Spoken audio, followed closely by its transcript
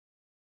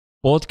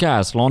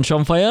بودكاست لونش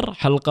اون فاير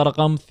حلقة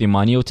رقم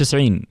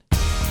 98.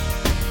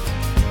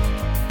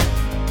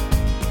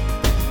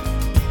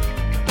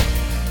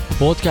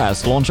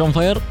 بودكاست لونش اون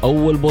فاير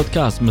أول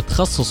بودكاست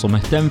متخصص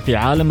ومهتم في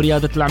عالم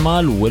ريادة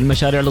الأعمال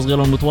والمشاريع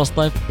الصغيرة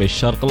والمتوسطة في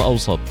الشرق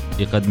الأوسط.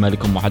 يقدم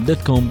لكم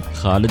محدثكم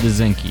خالد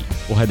الزنكي،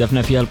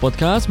 وهدفنا في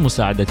البودكاست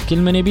مساعدة كل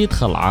من يبي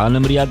يدخل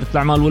عالم ريادة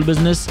الأعمال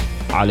والبزنس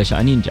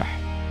علشان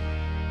ينجح.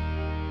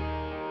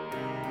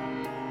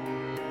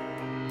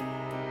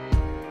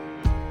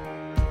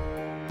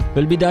 في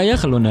البداية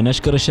خلونا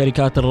نشكر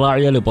الشركات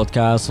الراعية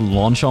لبودكاست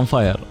لونش اون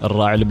فاير: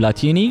 الراعي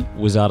البلاتيني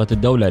وزارة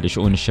الدولة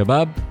لشؤون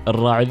الشباب،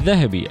 الراعي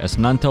الذهبي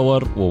أسنان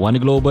تاور ووان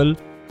جلوبال،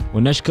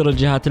 ونشكر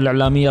الجهات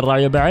الإعلامية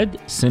الراعية بعد: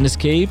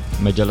 سينسكيب،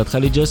 مجلة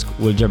خليجسك،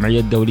 والجمعية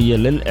الدولية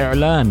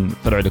للإعلان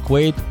فرع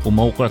الكويت،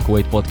 وموقع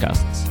كويت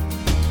بودكاست.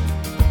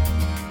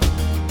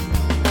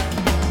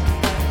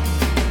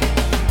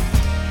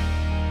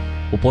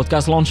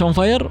 وبودكاست لونش اون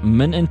فاير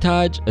من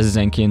إنتاج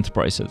الزنكي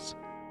انتربرايزز.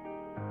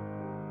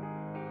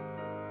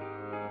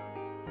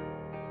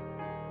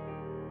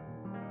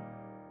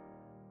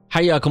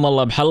 حياكم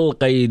الله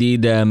بحلقة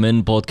جديدة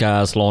من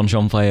بودكاست لونش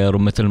اون فاير،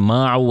 ومثل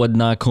ما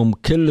عودناكم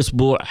كل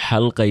أسبوع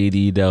حلقة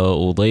جديدة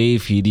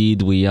وضيف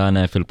جديد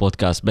ويانا في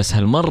البودكاست. بس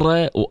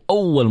هالمرة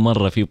وأول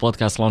مرة في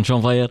بودكاست لونش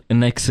اون فاير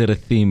نكسر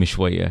الثيم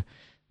شوية.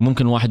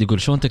 ممكن واحد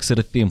يقول شلون تكسر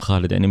الثيم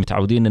خالد؟ يعني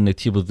متعودين أن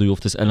تجيب الضيوف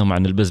تسألهم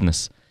عن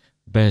البزنس،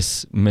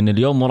 بس من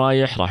اليوم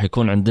ورايح راح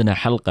يكون عندنا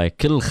حلقة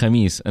كل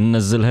خميس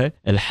ننزلها.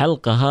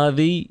 الحلقة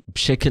هذه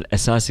بشكل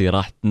أساسي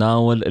راح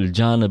تناول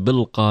الجانب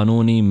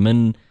القانوني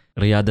من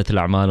ريادة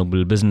الأعمال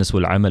وبالبزنس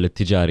والعمل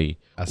التجاري.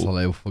 أسأل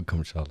الله يوفقكم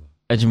إن شاء الله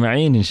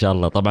أجمعين إن شاء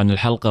الله. طبعا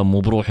الحلقة مو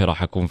بروحي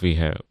راح أكون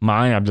فيها،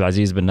 معاي عبد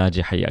العزيز بن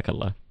ناجي. حياك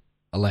الله.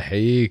 الله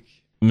يحييك.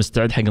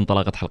 مستعد حق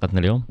انطلاقة حلقتنا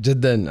اليوم؟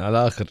 جدا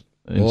على آخر،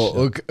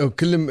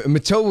 وكل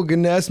متشوق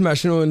إني أسمع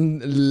شنو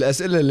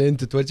الأسئلة اللي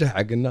أنت توجهها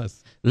حق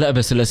الناس. لا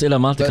بس الأسئلة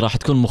مالتك راح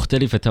تكون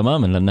مختلفة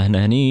تماما، لأن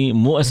احنا هني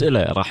مو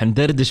أسئلة، راح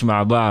ندردش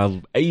مع بعض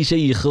أي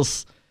شيء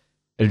يخص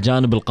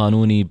الجانب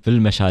القانوني في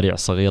المشاريع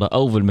الصغيرة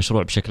أو في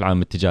المشروع بشكل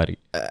عام التجاري.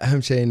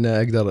 أهم شيء إن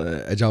أقدر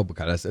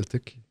أجاوبك على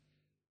أسئلتك،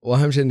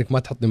 وأهم شيء إنك ما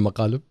تحطني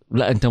مقالب.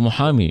 لا أنت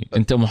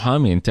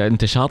محامي،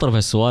 أنت شاطر في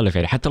هالسوالف،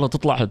 يعني حتى لو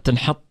تطلع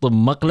تنحط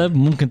مقلب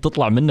ممكن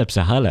تطلع منه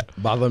بسهالة.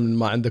 بعضهم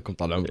ما عندكم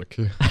طال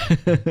عمرك.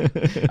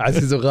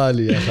 عزيز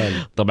وغالي يا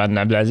خالد. طبعا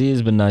عبد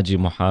العزيز بن ناجي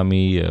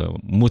محامي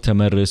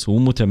متمرس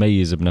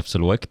ومتميز بنفس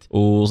الوقت،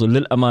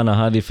 وللأمانة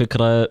هذه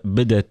فكرة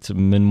بدت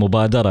من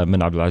مبادرة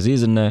من عبد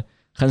العزيز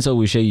إنه خلينا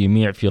نسوي شيء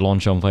يميع في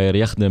لونش اون فاير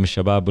يخدم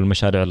الشباب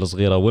والمشاريع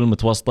الصغيرة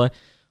والمتوسطة،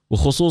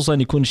 وخصوصا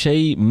يكون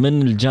شيء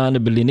من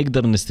الجانب اللي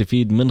نقدر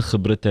نستفيد من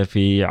خبرته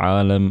في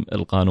عالم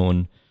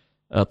القانون.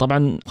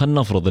 طبعا خلينا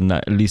نفرض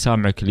ان اللي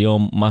سامعك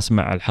اليوم ما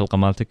سمع الحلقة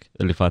مالتك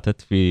اللي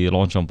فاتت في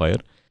لونش اون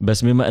فاير،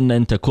 بس بما ان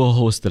انت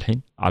كو-هوست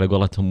الحين على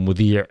قولتهم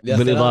مذيع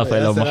بالاضافة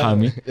الى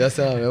محامي. يا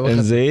سلام يا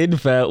انزين،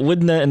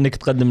 فودنا انك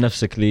تقدم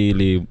نفسك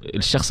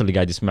للشخص اللي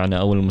قاعد يسمعنا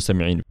او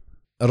المستمعين.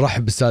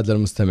 نرحب بالسادة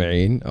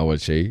المستمعين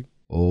اول شيء،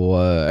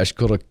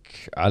 وأشكرك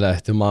على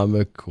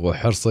اهتمامك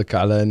وحرصك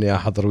على أني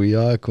أحضر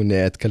وياك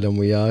وأني أتكلم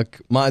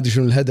وياك. ما أدري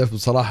شنو الهدف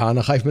بصراحة،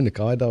 أنا خايف منك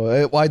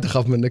وايد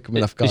أخاف منك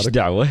من أفكارك. إيش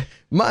دعوة؟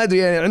 ما أدري،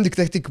 يعني عندك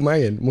تكتيك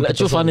معين. لا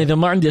شوف، أنا إذا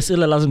ما عندي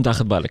أسئلة لازم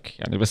تأخذ بالك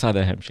يعني، بس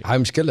هذا أهم شيء. هاي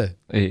مشكلة.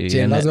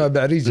 يعني لازم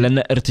أبيع ريجي،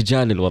 لأن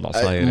ارتجال الوضع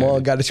صاير. ما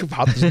قاعد أشوف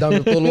حاط قدامي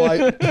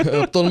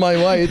بطول ماي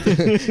وايد.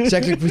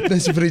 شكلك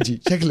بتنسف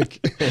ريجي شكلك.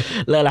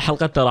 لا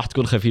حلقتنا راح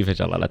تكون خفيفة إن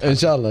شاء الله. لا إن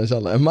شاء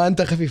الله ما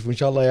أنت خفيف وإن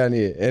شاء الله،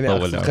 يعني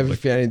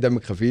خفيف، يعني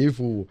دمك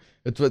خفيف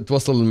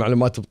وتوصل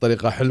المعلومات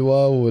بطريقة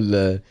حلوة،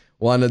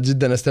 وأنا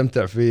جدا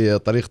أستمتع في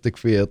طريقتك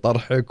في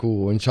طرحك،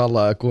 وإن شاء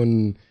الله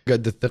أكون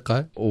قد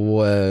الثقة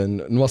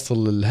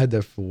ونوصل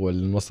الهدف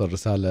ونوصل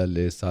رسالة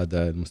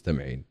للسادة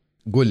المستمعين.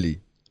 قول لي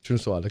شنو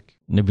سؤالك؟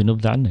 نبي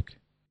نبدأ عنك.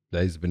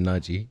 العزيز بن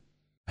ناجي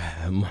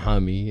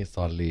محامي،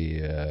 صار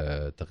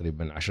لي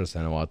تقريبا 10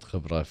 سنوات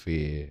خبرة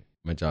في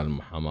مجال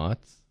المحاماة،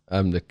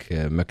 أملك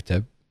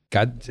مكتب،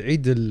 قاعد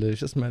تعيد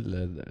شو اسمه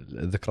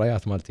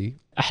الذكريات مالتي.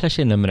 احلى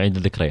شيء لما نعيد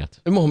الذكريات.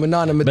 المهم ان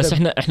انا بس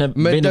احنا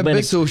بيني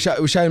وبينك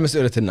وشايل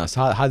مسؤوليه الناس،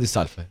 هذه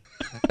السالفه.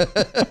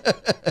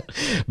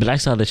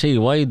 بالعكس هذا شيء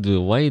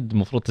وايد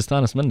مفروض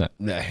تستانس منه.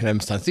 لا احنا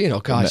مستانسين،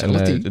 اوكي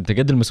شغلتي، انت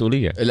قد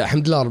المسؤوليه. لا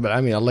الحمد لله رب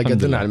العالمين، الله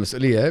يقدرنا على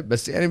المسؤوليه.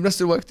 بس يعني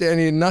بنفس الوقت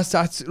يعني الناس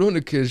ساعات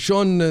يسالونك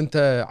شلون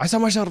انت عسى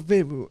ما شرف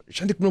فيه،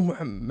 ايش عندك من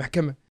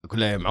محكمه؟ اقول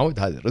له يا معود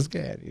هذه رزقه،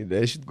 يعني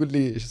ليش تقول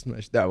لي ايش اسمه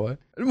ايش دعوه.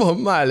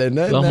 المهم ما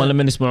علينا. هم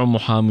لما يسمعون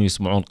محامي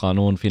يسمعون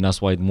قانون، في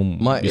ناس وايد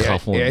مو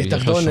يخافون،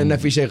 يعتقدون ان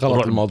في شيء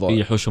غلط الموضوع،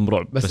 يحوشهم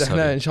رعب. بس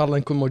احنا ان شاء الله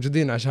نكون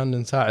موجودين عشان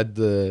نساعد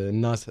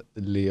الناس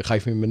اللي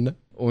خايفين منا،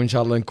 وان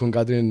شاء الله نكون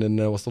قادرين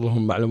نوصل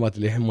لهم معلومات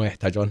اللي هم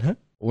يحتاجونها،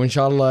 وان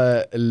شاء الله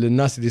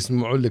الناس اللي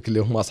يسمعون لك اللي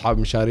هم اصحاب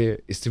مشاريع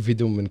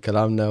يستفيدون من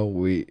كلامنا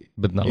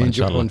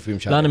وينجحون في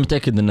مشاريع. لا انا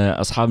متاكد ان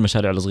اصحاب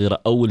المشاريع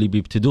الصغيره او اللي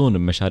بيبتدون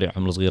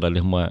بمشاريعهم الصغيره اللي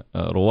هم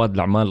رواد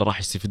الاعمال راح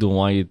يستفيدون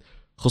وايد،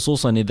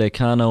 خصوصا اذا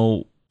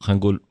كانوا خلينا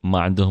نقول ما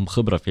عندهم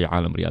خبرة في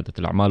عالم ريادة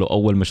الأعمال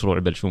وأول مشروع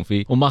يبلشون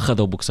فيه وما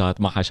خذوا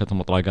بوكسات ما حاشتهم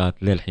مطراقات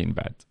للحين.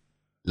 بعد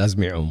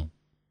لازم يعوم،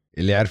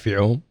 اللي يعرف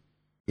يعوم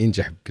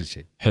ينجح بكل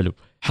شيء. حلو.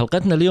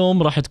 حلقتنا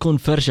اليوم راح تكون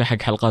فرشة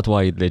حق حلقات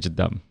وايد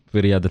لقدام في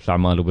ريادة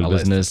الأعمال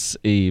وبالبزنس.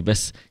 اي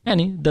بس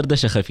يعني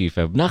دردشة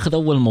خفيفة. بناخذ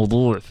أول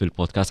موضوع في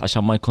البودكاست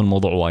عشان ما يكون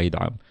موضوع وايد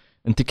عام،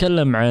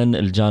 نتكلم عن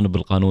الجانب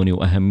القانوني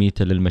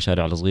وأهميته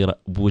للمشاريع الصغيرة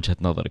بوجهة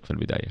نظرك في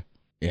البداية.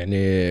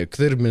 يعني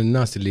كثير من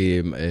الناس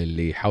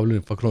اللي يحاولون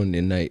يفكرون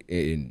إنه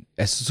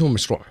يأسسون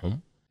مشروعهم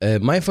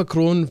ما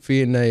يفكرون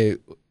في إنه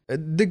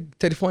دق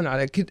تليفون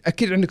على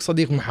أكيد عندك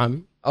صديق محامي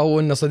أو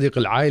إنه صديق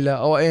العائلة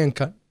أو أيا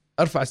كان،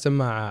 أرفع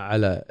السماعة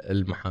على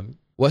المحامي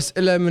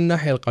وأسأله من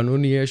الناحية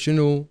القانونية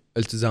شنو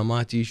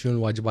التزاماتي، شنو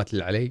الواجبات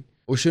اللي علي،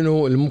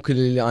 وشنو الممكن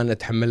اللي أنا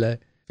أتحمله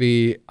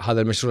في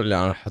هذا المشروع اللي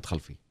أنا راح أدخل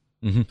فيه.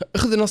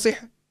 اخذ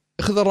النصيحة،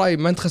 اخذ الرأي،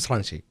 ما أنت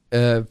خسران شيء.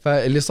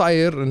 فاللي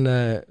صاير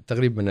إنه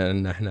تقريبا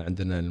إن إحنا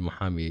عندنا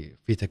المحامي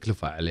في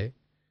تكلفة عليه،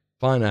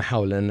 فأنا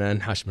أحاول أن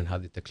أنحاش من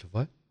هذه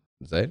التكلفة.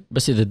 زين،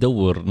 بس إذا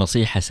تدور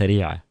نصيحة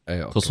سريعة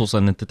خصوصا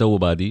أن أنت تو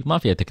بادي ما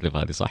فيها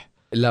تكلفة هذه صح؟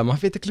 لا ما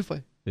فيها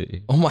تكلفة.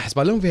 هم حسب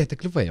لهم فيها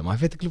تكلفة يا ما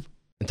فيها تكلفة.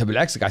 انت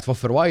بالعكس قاعد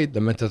توفر وايد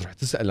لما انت تروح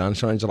تسال انا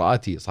شلون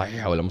اجراءاتي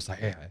صحيحه ولا مو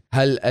صحيحه،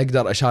 هل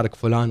اقدر اشارك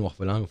فلان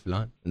وفلان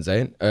وفلان.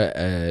 زين،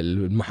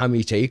 المحامي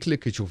يشيك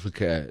لك، يشوف لك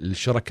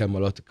الشركه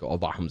مالتك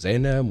اوضاعهم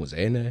زينه مو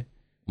زينه،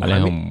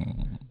 عليهم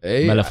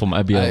ملفهم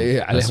ابيض،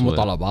 عليهم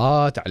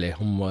مطالبات،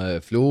 عليهم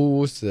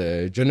فلوس،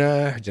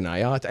 جنح،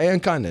 جنايات، ايا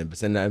كان.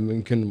 بس انه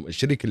يمكن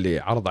الشريك اللي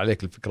عرض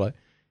عليك الفكره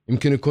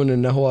يمكن يكون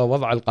انه هو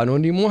وضع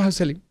القانوني مو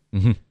سليم،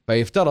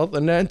 فيفترض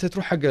ان انت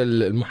تروح حق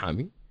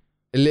المحامي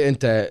اللي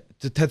انت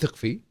تثق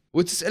فيه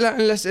وتسأله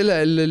عن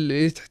الأسئلة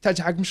اللي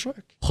تحتاجها حق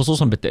مشروعك،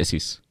 خصوصا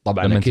بالتأسيس.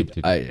 طبعا أكيد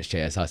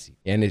شيء أساسي.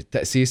 يعني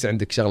التأسيس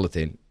عندك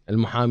شغلتين،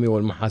 المحامي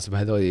والمحاسب،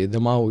 هذول إذا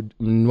ما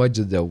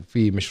نوجدوا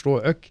في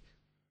مشروعك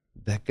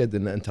تأكد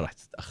أن أنت راح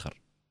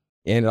تتأخر،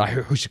 يعني راح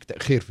يحوشك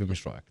تأخير في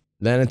مشروعك،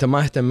 لأن أنت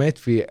ما اهتميت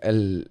في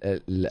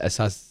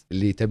الأساس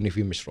اللي تبني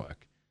فيه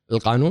مشروعك،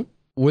 القانون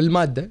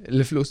والمادة،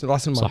 الفلوس،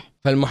 رأس المال. صح.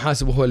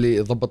 فالمحاسب هو اللي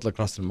يضبط لك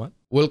رأس المال،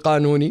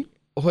 والقانوني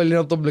هو اللي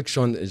ينظم لك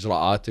شلون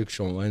اجراءاتك،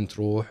 شلون وين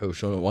تروح،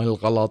 وشلون وين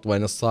الغلط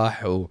وين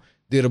الصح،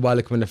 ودير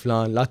بالك من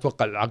فلان، لا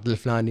توقع العقد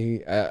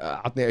الفلاني،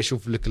 اعطني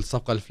اشوف لك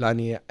الصفقه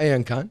الفلانيه، ايا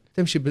كان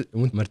تمشي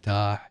وانت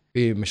مرتاح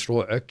في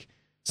مشروعك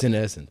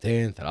سنه،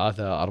 سنتين، 3،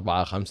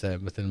 4، 5،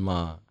 مثل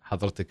ما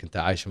حضرتك انت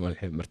عايش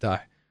الحين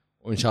مرتاح،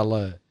 وان شاء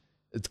الله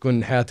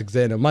تكون حياتك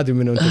زينه. ما ادري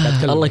منو انت قاعد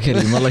تتكلم. الله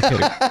كريم الله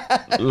كريم.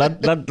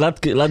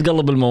 لا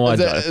تقلب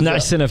المواجع.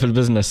 12 سنه في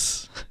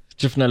البزنس،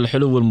 شفنا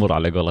الحلو والمر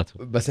على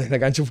قولتهم، بس احنا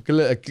قاعد نشوف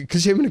كل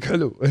شيء منك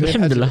حلو.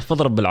 الحمد لله،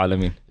 فضل رب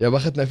العالمين. يا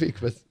بختنا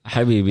فيك. بس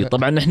حبيبي،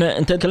 طبعا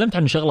انت تكلمت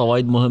عن شغله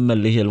وايد مهمه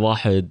اللي هي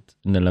الواحد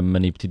انه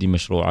لما يبتدي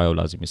مشروعه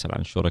ولازم يسال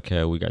عن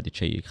الشركاء ويقعد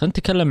يتشيك. خلينا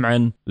نتكلم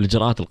عن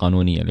الاجراءات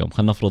القانونيه اليوم.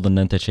 خلينا نفرض ان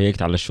انت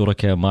شيكت على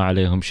الشركاء، ما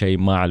عليهم شيء،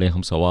 ما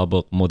عليهم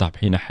سوابق، مو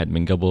ذابحين احد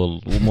من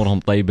قبل، وامورهم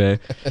طيبه.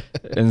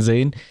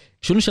 انزين،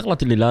 شنو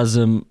الشغلات اللي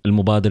لازم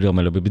المبادر اليوم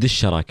اللي بيبدي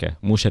الشراكه،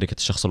 مو شركه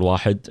الشخص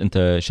الواحد،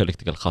 انت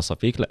شركتك الخاصه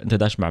فيك، لا انت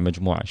داش مع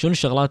مجموعه، شنو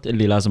الشغلات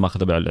اللي لازم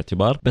اخذها بعين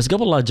الاعتبار؟ بس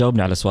قبل لا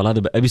تجاوبني على السؤال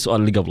هذا ابي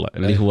سؤال اللي قبله،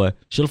 اللي هو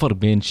شو الفرق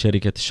بين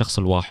شركه الشخص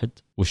الواحد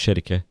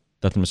والشركه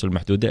ذات المسؤوليه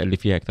المحدوده اللي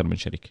فيها اكثر من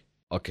شريك؟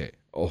 اوكي،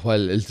 هو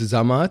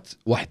الالتزامات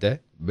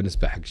واحده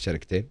بالنسبه حق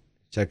الشركتين.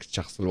 شركه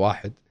الشخص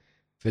الواحد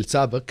في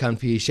السابق كان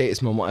في شيء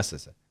اسمه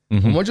مؤسسه،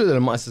 وموجوده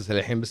المؤسسه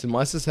الحين، بس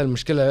المؤسسه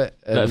المشكله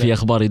لا في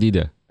اخبار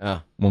جديده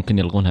ممكن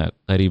يلغونها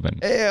قريبا.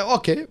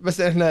 اوكي،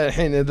 بس احنا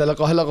الحين اذا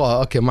لغوها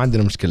اوكي ما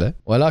عندنا مشكله،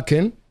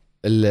 ولكن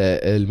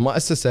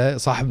المؤسسه،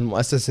 صاحب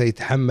المؤسسه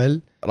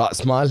يتحمل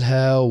راس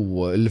مالها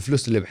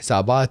والفلوس اللي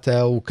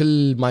بحساباته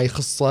وكل ما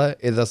يخصه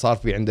اذا صار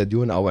في عنده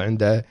ديون او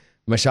عنده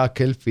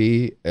مشاكل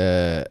في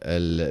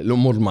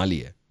الامور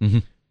الماليه.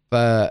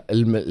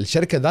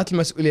 فالشركه ذات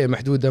المسؤوليه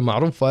محدوده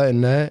معروفه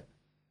انها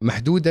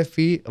محدوده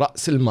في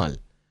راس المال،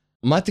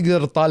 ما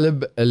تقدر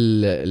تطالب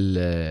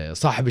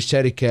صاحب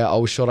الشركة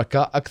أو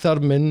الشركاء أكثر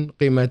من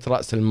قيمة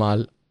رأس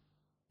المال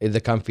إذا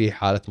كان في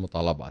حالة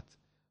مطالبات.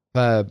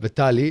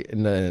 فبالتالي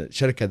إن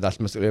شركة ذات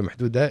المسؤولية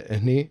محدودة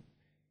هني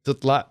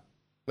تطلع.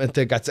 أنت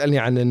قاعد تسألني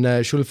عن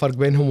إن شو الفرق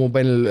بينهم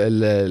وبين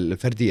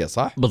الفردية،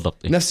 صح؟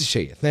 بالضبط. نفس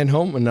الشيء،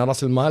 اثنينهم إن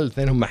رأس المال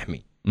اثنينهم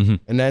محمي،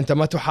 إن أنت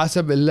ما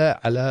تحاسب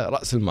إلا على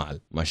رأس المال،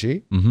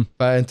 ماشي؟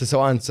 فأنت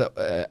سواء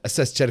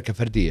أسست شركة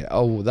فردية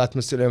أو ذات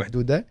مسؤولية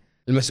محدودة،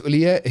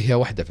 المسؤولية هي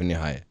واحدة في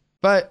النهاية.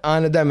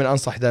 فأنا دائما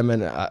أنصح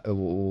دائما،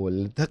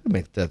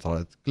 وتقريبا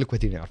كل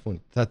الكويتيين يعرفون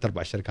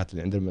 3/4 الشركات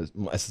اللي عندنا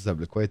مؤسسة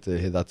بالكويت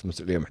هي ذات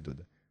مسؤولية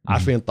محدودة،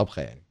 عارفين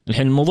الطبخة يعني.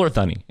 الحين الموضوع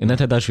الثاني إن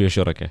أنت داش ويا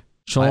شركة،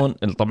 شلون؟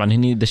 طبعا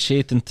هني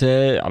دشيت أنت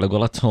على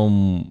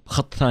قولتهم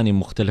خط ثاني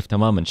مختلف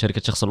تماما.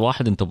 شركة شخص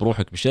الواحد أنت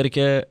بروحك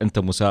بشركة، أنت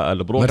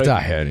مساءل بروحك،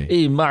 مرتاح يعني.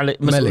 إيه، ما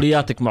عليك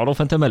مسؤولياتك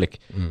معروفة، أنت ملك.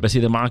 بس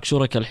إذا معك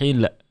شركة الحين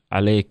لا،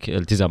 عليك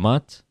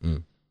التزامات،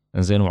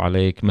 إنزين،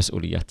 وعليك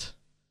مسؤوليات.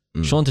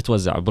 شلون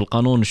تتوزع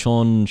بالقانون؟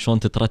 شلون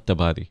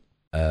تترتب هذه؟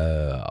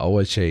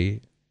 أول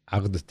شيء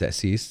عقد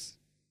التأسيس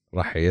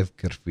راح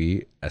يذكر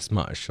فيه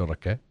أسماء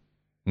الشركة،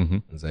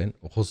 زين،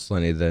 وخصوصا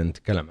إذا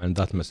نتكلم عن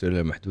ذات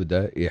مسؤولية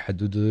محدودة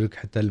يحددوا لك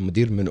حتى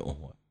المدير منو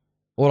هو،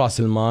 ورأس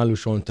المال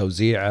وشلون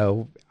توزيعه،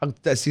 وعقد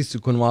التأسيس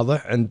يكون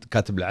واضح عند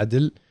كاتب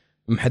العدل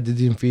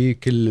محددين فيه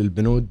كل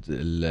البنود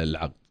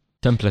العقد.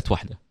 تمبلت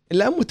واحده؟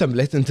 لا مو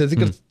تمبلت، انت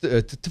تقدر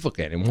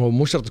تتفق يعني،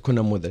 مو شرط يكون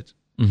نموذج.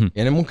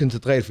 يعني ممكن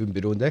تتغير في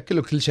بنوده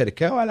كل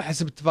شركه وعلى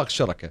حسب اتفاق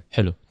الشركه.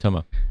 حلو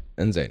تمام.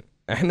 انزين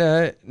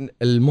احنا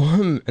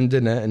المهم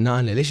عندنا ان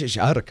انا ليش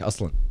اشارك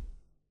اصلا.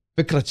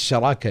 فكره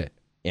الشراكه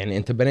يعني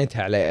انت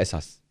بنيتها على أي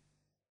اساس؟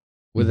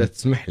 واذا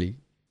تسمح لي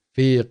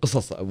في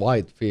قصص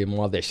وايد في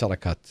مواضيع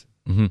شراكات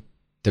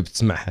تبي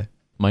تسمعها؟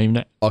 ما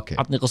يمنع. اوكي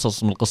عطني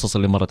قصص من القصص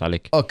اللي مرت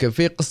عليك. اوكي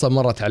في قصه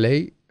مرت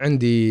علي.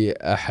 عندي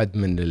احد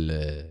من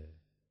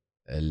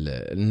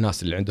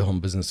الناس اللي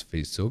عندهم بزنس في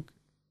السوق،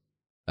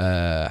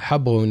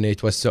 حبوا انه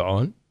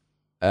يتوسعون.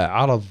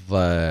 عرض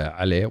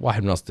عليه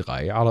واحد من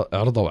اصدقائي،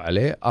 عرضوا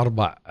عليه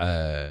 4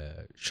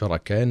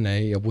 شركاء انه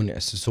يبون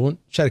ياسسون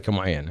شركه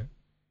معينه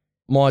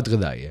مواد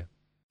غذائيه.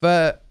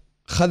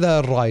 فخذ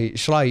الراي،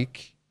 ايش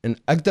رايك ان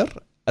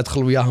اقدر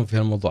ادخل وياهم في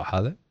الموضوع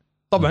هذا؟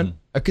 طبعا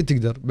اكيد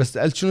تقدر، بس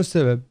سالت شنو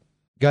السبب؟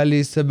 قال لي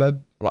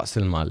السبب راس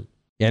المال،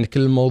 يعني كل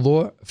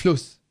الموضوع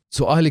فلوس.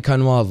 سؤالي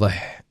كان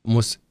واضح،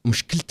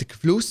 مشكلتك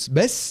فلوس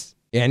بس؟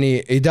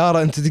 يعني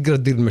إدارة أنت تقدر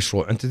تدير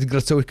المشروع، أنت تقدر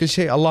تسوي كل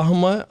شيء،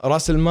 اللهم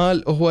رأس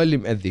المال هو اللي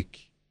مأذيك.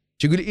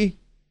 تقول إيه؟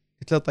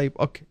 قلت له طيب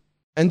أوكي،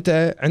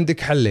 أنت عندك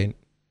حلين.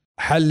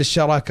 حل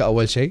الشراكة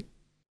أول شيء،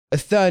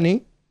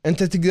 الثاني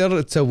أنت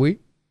تقدر تسوي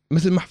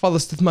مثل محفظة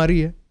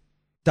استثمارية،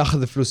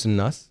 تأخذ فلوس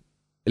الناس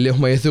اللي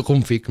هم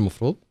يثقون فيك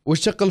المفروض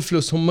وتشغل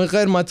فلوسهم من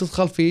غير ما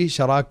تدخل في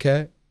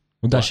شراكة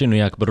وداشين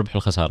وياك بالربح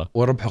والخسارة.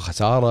 وربح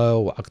وخسارة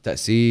وعقد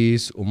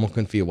تأسيس،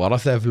 وممكن في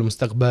ورثة في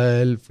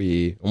المستقبل،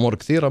 في أمور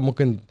كثيرة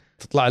ممكن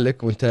تطلع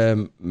لك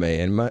وانت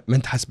يعني ما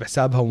انت حاسب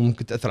حسابها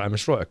وممكن تاثر على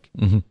مشروعك.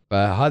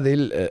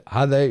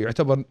 هذا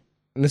يعتبر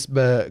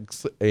نسبه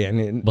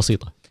يعني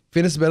بسيطه،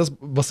 في نسبه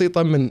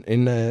بسيطه من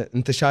ان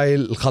انت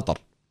شايل الخطر.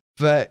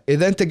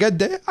 فاذا انت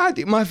قده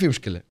عادي ما في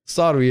مشكله.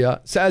 صار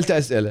وياه سالت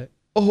اسئله،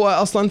 وهو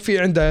اصلا في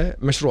عنده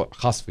مشروع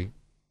خاص فيه.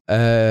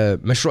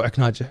 مشروعك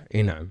ناجح؟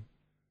 اي نعم.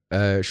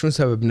 شنو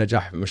سبب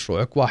نجاح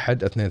مشروعك؟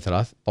 1 2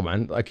 3.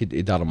 طبعا اكيد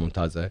اداره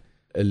ممتازه،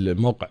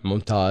 الموقع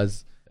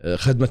ممتاز،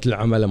 خدمة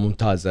العملاء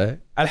ممتازة،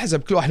 على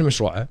حسب كل واحد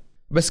مشروعه.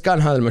 بس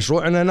كان هذا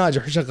المشروع أنه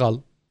ناجح وشغال.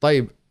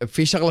 طيب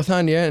في شغلة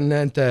ثانية، أن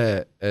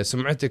أنت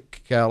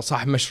سمعتك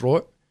كصاحب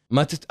مشروع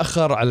ما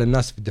تتأخر على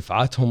الناس في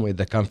دفعاتهم.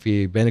 وإذا كان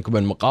في بينك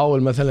وبين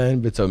مقاول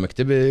مثلا، بتسوي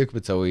مكتبك،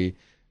 بتسوي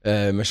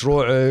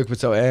مشروعك،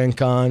 بتسوي أيا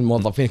كان،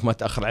 موظفينك ما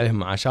تأخر عليهم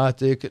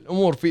معاشاتك.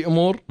 الأمور في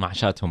أمور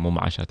معاشاتهم مو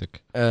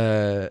معاشاتك،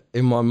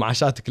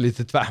 معاشاتك اللي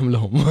تدفعهم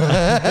لهم.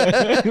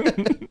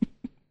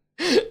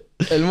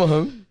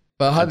 المهم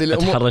فهذه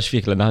الامور اتحرش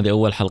فيك لان هذه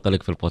اول حلقه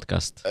لك في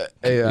البودكاست.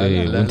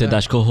 وانت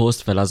داش كو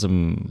هوست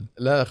فلازم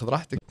لا خذ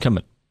راحتك.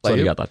 كمل.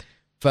 طيب قاطعتك.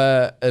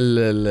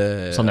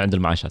 وصلنا عند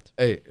المعاشات.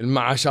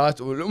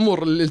 المعاشات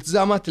والامور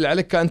الالتزامات اللي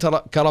عليك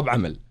انت كرب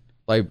عمل.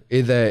 طيب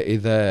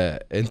اذا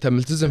انت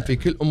ملتزم في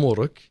كل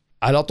امورك،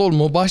 على طول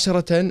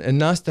مباشره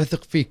الناس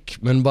تثق فيك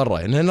من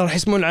برا، لان راح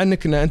يسمعون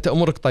عنك ان انت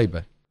امورك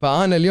طيبه.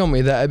 فانا اليوم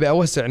اذا ابي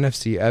اوسع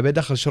نفسي، ابي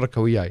ادخل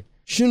شركاء وياي،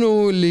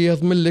 شنو اللي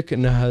يضمن لك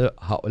ان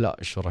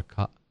هؤلاء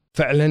الشركاء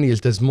فعلا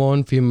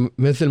يلتزمون في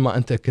مثل ما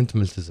أنت كنت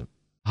ملتزم؟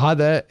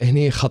 هذا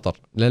هني خطر،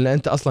 لأن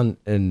أنت أصلا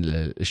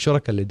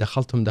الشركاء اللي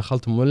دخلتهم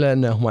مو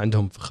لأنهم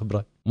عندهم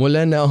خبرة، مو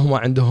لأنهم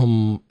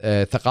عندهم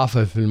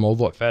ثقافة في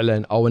الموضوع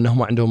فعلا، أو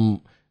أنهم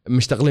عندهم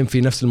مشتغلين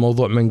في نفس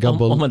الموضوع من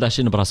قبل. هم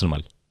داشين برأس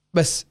المال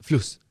بس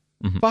فلوس.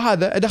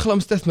 فهذا أدخله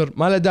مستثمر،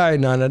 ما له داعي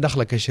أن أنا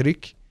أدخله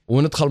كشريك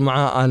وندخل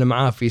معاه أنا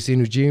معاه في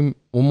سين وجيم،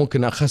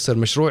 وممكن أخسر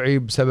مشروعي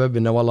بسبب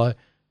أنه والله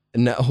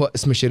انه هو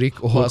اسمه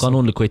شريك. وهو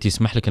القانون الكويتي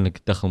يسمح لك انك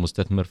تدخل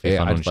مستثمر في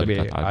قانون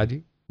الشركات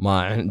عادي.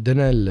 ما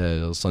عندنا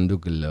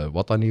الصندوق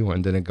الوطني،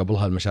 وعندنا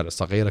قبلها المشاريع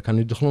الصغيره كانوا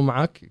يدخلون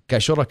معك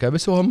كشركاء،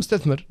 بس هو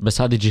مستثمر.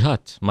 بس هذه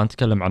جهات، ما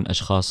نتكلم عن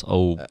اشخاص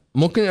او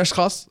ممكن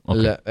اشخاص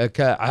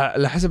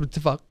على حسب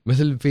اتفاق.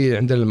 مثل في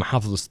عندنا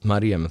المحافظ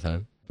الاستثماريه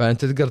مثلا،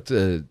 فانت تقدر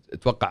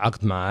توقع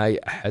عقد مع اي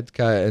احد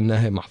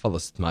كانها محفظه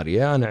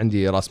استثماريه. انا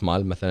عندي راس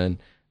مال مثلا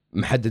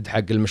محدد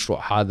حق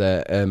المشروع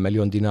هذا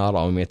 $1,000,000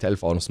 أو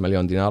 100,000 أو نص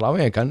مليون دينار، أو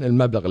يعني كان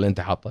المبلغ اللي أنت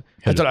حاطه،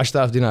 حتى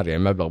 10,000 دينار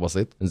يعني مبلغ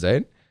بسيط.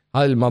 زين،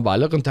 هذه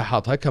المبالغ أنت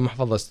حاطها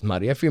كمحفظة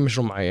استثمارية في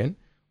مشروع معين،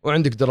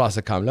 وعندك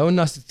دراسة كاملة،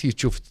 والناس تيجي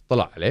تشوف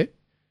تطلع عليه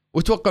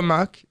وتوقع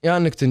معك، يا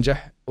يعني أنك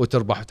تنجح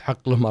وتربح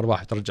وتحقق لهم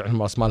أرباح وترجع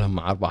لهم رأس مالهم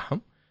مع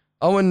أرباحهم،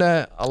 أو أن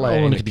الله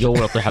يعينك، أو أنك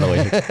تقوي وتطيح على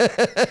وجهك.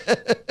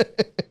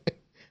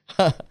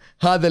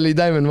 هذا اللي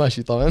دائما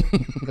ماشي طبعا.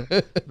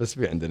 بس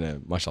في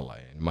عندنا ما شاء الله،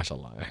 يعني ما شاء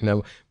الله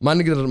احنا ما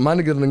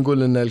نقدر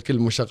نقول ان الكل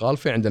مو شغال.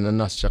 في عندنا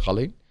ناس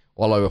شغالين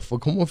والله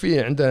يوفقهم، وفي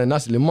عندنا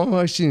ناس اللي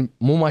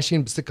مو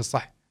ماشيين بالسكه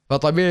الصح.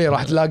 فطبيعي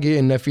راح تلاقي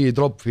ان في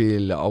دروب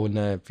في، او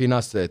ان في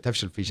ناس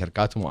تفشل في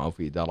شركاتهم او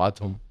في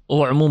اداراتهم.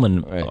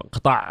 وعموما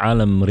قطاع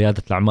عالم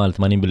رياده الاعمال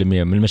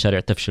 80% من المشاريع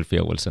تفشل في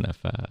اول سنه،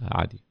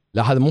 فعادي.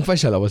 لا هذا مو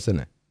فشل اول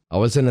سنه،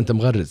 اول سنه انت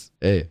مغرز.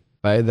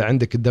 فاذا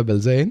عندك الدبل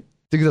زين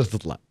تقدر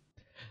تطلع.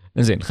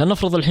 زين، خلينا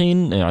نفرض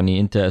الحين يعني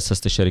انت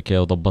اسست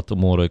الشركه وضبطت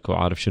امورك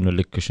وعارف شنو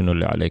لك وشنو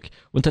اللي عليك،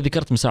 وانت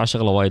ذكرت مساعة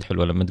شغله وايد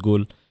حلوه لما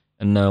تقول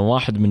ان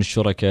واحد من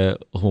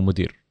الشركاء هو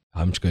مدير.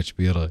 مشكله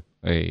كبيره.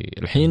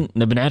 الحين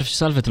نبي نعرف ايش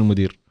سالفه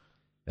المدير.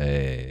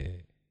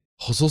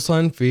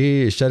 خصوصا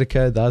في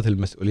الشركة ذات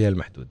المسؤولية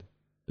المحدودة.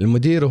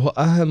 المدير هو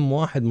أهم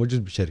واحد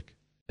موجود بالشركة.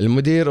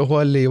 المدير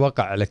هو اللي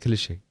يوقع على كل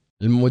شيء.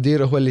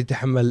 المدير هو اللي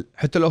يتحمل،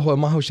 حتى لو هو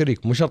ما هو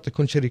شريك، مو شرط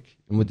يكون شريك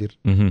المدير،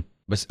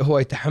 بس هو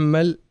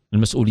يتحمل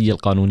المسؤولية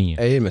القانونية.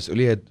 أي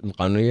المسؤولية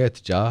القانونية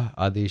تجاه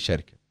هذه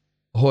الشركة.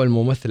 هو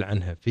الممثل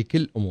عنها في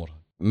كل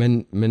أمورها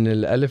من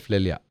الألف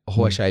للياء.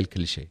 هو شايل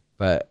كل شيء.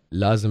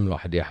 فلازم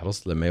الواحد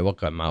يحرص لما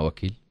يوقع مع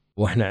وكيل.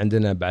 وإحنا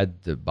عندنا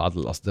بعد بعض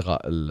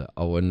الأصدقاء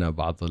أو إن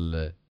بعض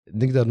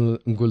نقدر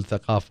نقول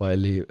ثقافة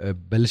اللي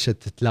بلشت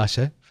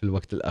تتلاشى في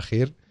الوقت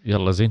الأخير.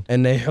 يلا زين.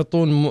 إنه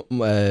يحطون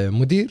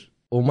مدير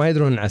وما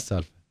يدرون على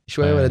السالفة.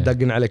 شوية ولا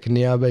داقين عليك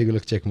النيابة يقول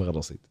لك تشيك من غير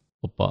رصيد.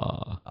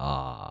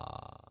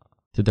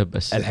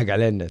 تدبس. الحق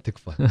علينا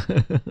تكفى.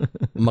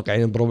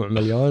 مقعين بربع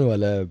مليون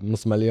ولا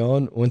بنص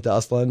مليون وانت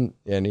اصلا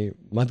يعني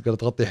ما تقدر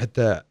تغطي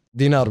حتى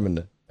دينار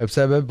منه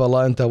بسبب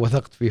والله انت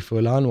وثقت في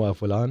فلان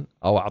وفلان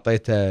او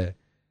اعطيته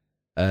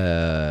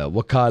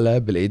وكالة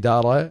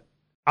بالإدارة.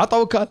 عطى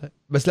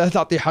وكالة بس لا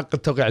تعطي حق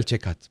التوقيع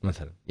التشيكات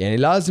مثلا. يعني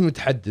لازم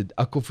تحدد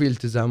اكو في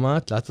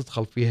التزامات لا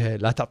تدخل فيها،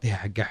 لا تعطيها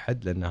حق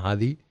احد، لان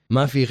هذه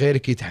ما في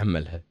غيرك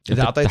يتحملها.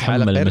 اذا اعطيتها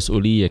على غيرك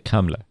مسؤوليه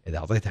كامله. اذا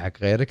اعطيتها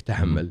حق غيرك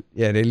تحمل.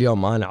 يعني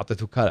اليوم انا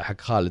اعطيت وكاله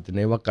حق خالد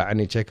انه يوقع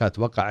عني تشيكات،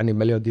 وقع عني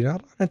مليون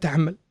دينار، انا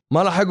اتحمل.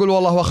 ما راح اقول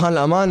والله هو خان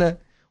الامانه،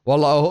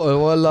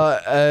 والله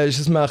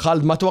شو اسمه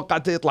خالد ما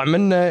توقعت يطلع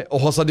منه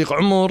وهو صديق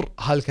عمر.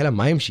 هالكلام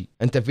ما يمشي.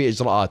 انت في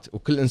اجراءات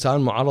وكل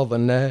انسان معرض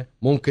انه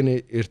ممكن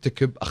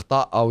يرتكب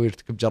اخطاء او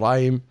يرتكب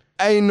جرائم،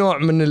 اي نوع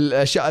من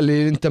الاشياء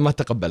اللي انت ما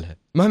تقبلها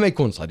مهما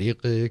يكون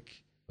صديقك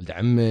ولد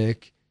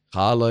عمك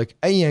خالك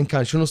ايا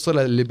كان شنو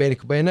الصله اللي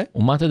بينك وبينه.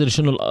 وما تدري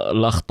شنو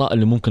الاخطاء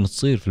اللي ممكن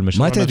تصير في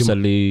المشروع نفسه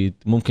اللي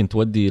ممكن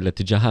تودي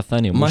لاتجاهات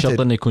ثانيه. مو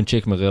شرط انه يكون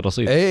تشيك من غير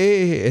رصيد.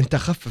 اي انت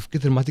خفف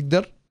كثر ما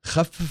تقدر،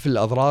 خفف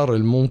الاضرار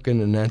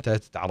الممكن ان انت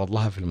تتعرض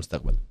لها في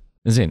المستقبل.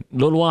 زين،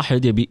 لو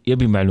الواحد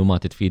يبي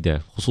معلومات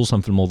تفيده خصوصا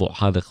في الموضوع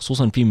هذا،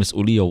 خصوصا في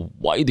مسؤوليه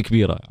وايد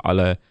كبيره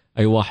على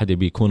اي واحد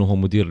يبي يكون هو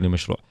مدير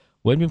لمشروع،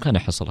 وين بامكانه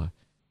يحصلها؟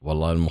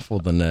 والله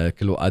المفروض ان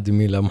كل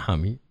ادمي له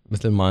محامي.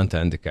 مثل ما انت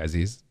عندك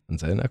عزيز،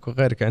 زين اكو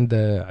غيرك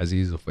عنده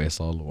عزيز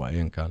وفيصل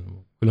وايا كان،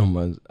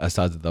 كلهم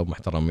اساتذه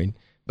ومحترمين.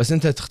 بس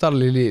انت تختار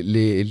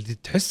اللي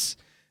تحس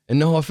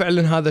انه هو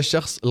فعلا هذا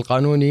الشخص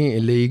القانوني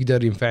اللي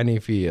يقدر ينفعني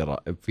في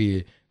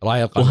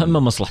راي القانون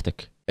وهم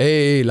مصلحتك.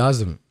 اي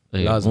لازم.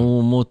 لازم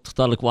مو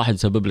تختار لك واحد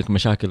يسبب لك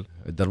مشاكل.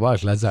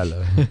 دربالك لا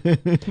تزعله.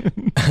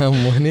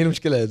 مو هني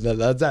المشكله،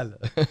 لا تزعله.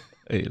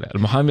 اي لا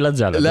المحامي لا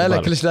تزعله.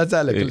 لا كلش لا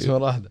تزعله، كلش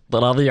مره واحده.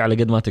 راضي على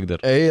قد ما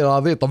تقدر. اي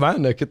راضي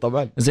طبعا، اكيد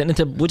طبعا. زين،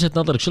 انت بوجهه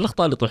نظرك شو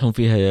الاخطاء اللي يطيحون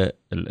فيها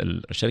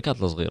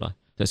الشركات الصغيره،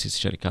 تاسيس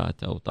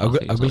الشركات او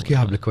اقول لك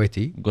اياها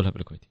بالكويتي. قولها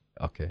بالكويتي.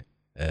 اوكي.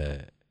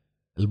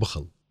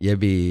 البخل.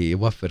 يبي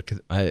يوفر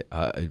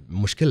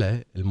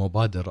مشكلة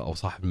المبادر أو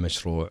صاحب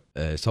المشروع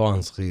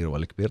سواء صغير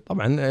ولا كبير.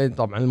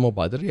 طبعا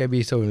المبادر يبي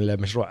يسوي له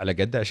مشروع على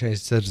قده عشان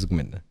يسترزق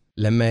منه.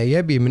 لما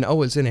يبي من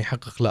أول سنة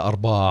يحقق له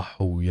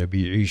أرباح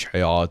ويبي يعيش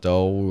حياته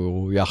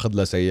وياخذ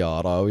له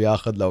سيارة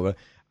وياخذ له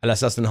على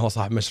أساس أنه هو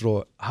صاحب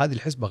مشروع، هذه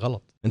الحسبة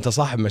غلط. أنت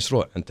صاحب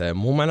مشروع، أنت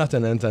مو معناته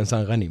أن أنت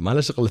إنسان غني. ما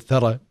له شغل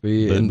الثرى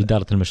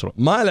بإدارة المشروع،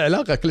 ما له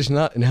علاقة كلش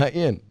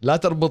نهائيا. لا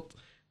تربط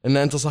ان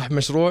انت صاحب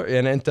مشروع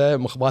يعني انت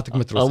مخباتك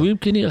متروسه. او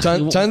يمكن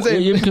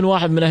يمكن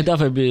واحد من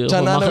اهدافه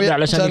ماخذها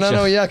علشان كان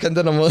انا وياك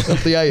عندنا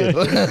طياير.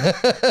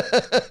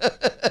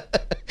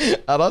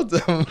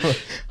 عرفت؟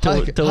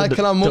 هاي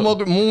كلام مو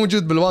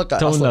موجود بالواقع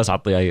تو الناس على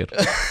الطياير.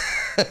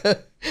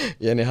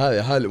 يعني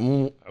هاي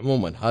الامور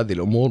عموما، هذه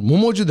الامور مو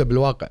موجوده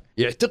بالواقع.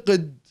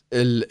 يعتقد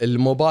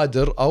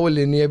المبادر او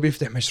اللي يبي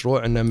يفتح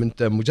مشروع ان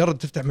انت مجرد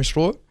تفتح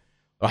مشروع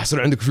راح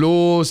يصير عندك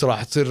فلوس،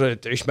 راح تصير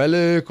تعيش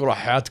ملك وراح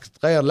حياتك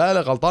تتغير.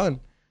 لا غلطان.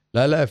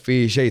 لا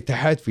في شيء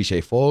تحت، في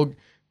شيء فوق،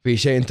 في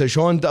شيء. انت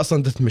شلون انت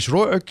اصلا دت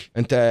مشروعك؟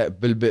 انت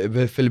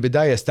في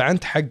البدايه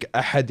استعنت حق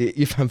احد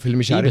يفهم في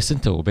المشاريع. بس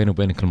انت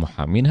وبينك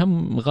المحامين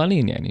هم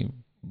غاليين يعني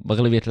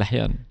باغلبيه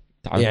الاحيان.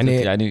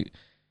 يعني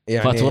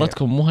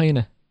فاتورتكم مو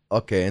هينه.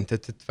 اوكي، انت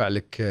تدفع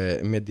لك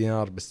 100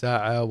 دينار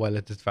بالساعه ولا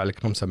تدفع لك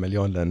 5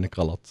 مليون لانك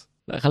غلط؟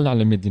 لا خلنا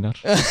على 100 دينار.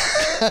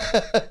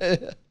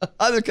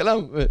 هذا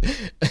الكلام.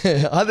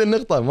 هذه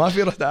النقطه، ما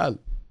في روح تعال.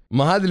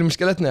 ما هذه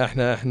مشكلتنا.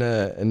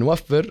 احنا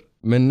نوفر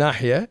من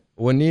ناحيه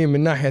وني من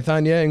ناحيه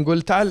ثانيه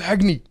نقول تعال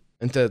حقني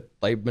انت.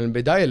 طيب من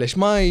البدايه ليش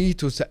ما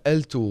جيت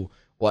وسالت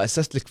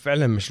واسست لك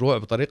فعلا مشروع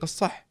بطريقه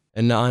الصح؟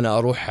 ان انا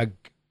اروح حق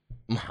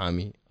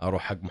محامي،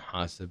 اروح حق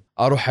محاسب،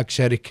 اروح حق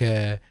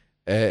شركه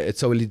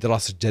تسوي لي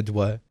دراسه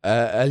جدوى،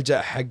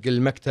 الجا حق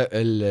المكتب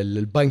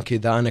البنك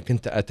اذا انا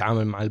كنت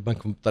اتعامل مع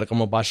البنك بطريقه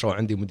مباشره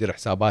وعندي مدير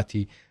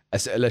حساباتي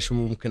اساله شو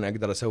ممكن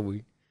اقدر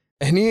اسوي.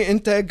 هني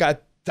انت قاعد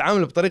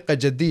تعامل بطريقه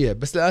جديه.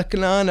 بس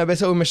لكن انا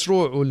بسوي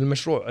مشروع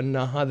والمشروع ان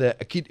هذا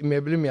اكيد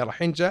 100%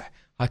 راح ينجح،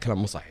 هذا كلام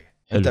مو صحيح.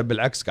 انت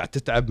بالعكس قاعد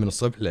تتعب من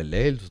الصبح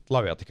لليل وتطلع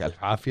ويعطيك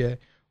الف عافيه،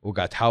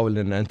 وقاعد تحاول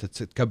ان انت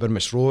تكبر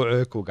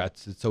مشروعك، وقاعد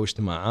تسوي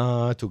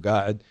اجتماعات،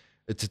 وقاعد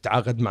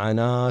تتعاقد مع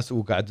ناس،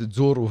 وقاعد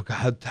تزور،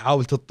 وقاعد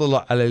تحاول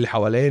تطلع على اللي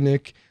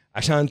حوالينك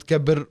عشان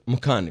تكبر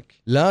مكانك.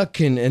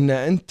 لكن ان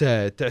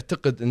انت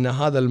تعتقد ان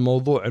هذا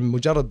الموضوع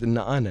مجرد ان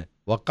انا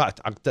وقعت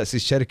عقد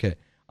تأسيس شركة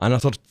انا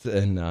صرت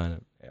ان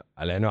انا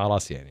على عيني وعلى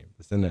راسي يعني،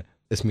 بس انا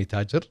اسمي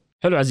تاجر.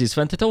 حلو عزيز.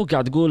 فانت تو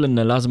قاعد تقول ان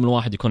لازم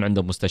الواحد يكون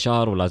عنده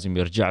مستشار ولازم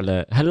يرجع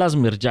له. هل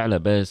لازم يرجع له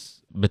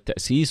بس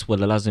بالتأسيس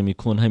ولا لازم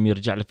يكون هم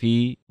يرجع له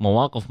في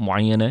مواقف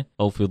معينة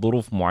او في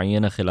ظروف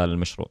معينة خلال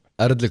المشروع؟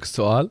 ارد لك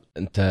السؤال،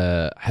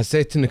 انت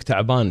حسيت انك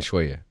تعبان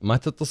شوية ما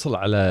تتصل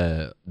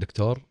على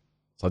دكتور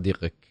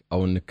صديقك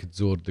او انك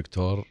تزور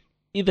دكتور؟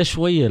 اذا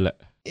شوية لا،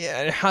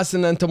 يعني حاسس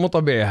ان انت مو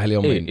طبيعي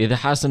هاليومين. اذا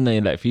حاسس انه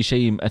لا في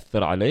شيء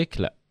مأثر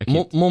عليك لا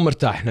اكيد. مو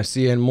مرتاح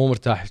نفسيا، مو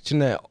مرتاح،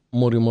 كنا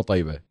اموري مو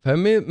طيبه.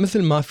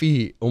 فمثل ما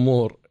في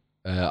امور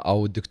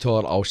او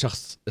الدكتور او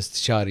شخص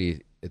استشاري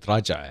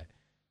تراجع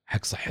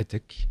حق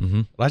صحتك،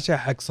 راجع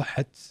حق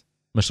صحه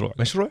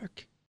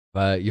مشروعك.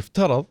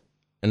 فيفترض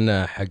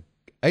ان حق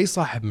اي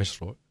صاحب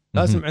مشروع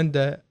لازم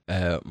عنده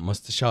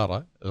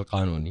مستشاره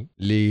القانوني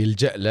اللي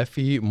يلجأ له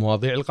في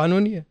مواضيع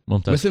القانونيه.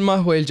 ممتاز. مثل ما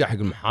هو يلجأ حق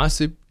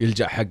المحاسب،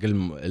 يلجأ حق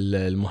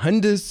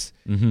المهندس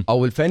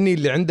او الفني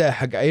اللي عنده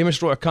حق اي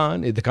مشروع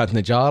كان، اذا كانت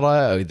نجاره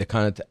او اذا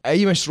كانت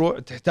اي مشروع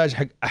تحتاج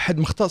حق احد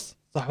مختص.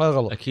 صح ولا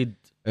غلط؟ اكيد.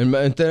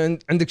 انت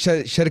عندك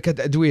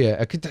شركه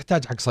ادويه، اكيد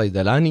تحتاج حق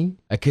صيدلاني،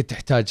 اكيد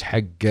تحتاج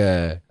حق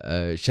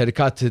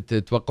شركات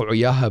توقع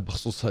وياها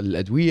بخصوص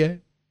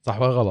الادويه.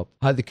 صح ولا غلط؟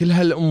 هذه كل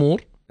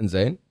هالامور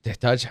انزين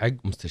تحتاج حق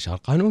مستشار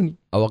قانوني.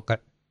 اوقع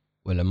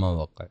ولا ما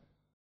اوقع؟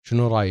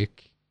 شنو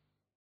رايك؟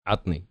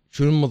 عطني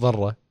شنو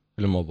المضره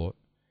في الموضوع.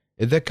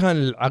 اذا كان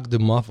العقد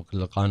موافق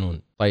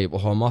للقانون، طيب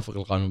هو موافق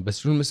للقانون، بس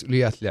شنو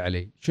المسؤوليات اللي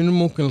عليه؟ شنو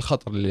ممكن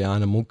الخطر اللي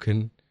انا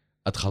ممكن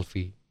ادخل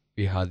فيه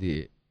في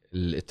هذه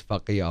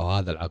الاتفاقيه او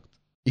هذا العقد؟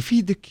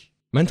 يفيدك،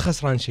 ما انت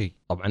خسران شيء.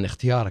 طبعا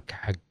اختيارك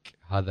حق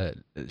هذا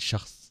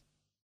الشخص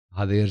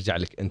هذا يرجع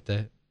لك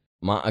انت،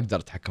 ما اقدر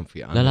اتحكم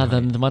فيه انا. لا هذا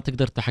انت ما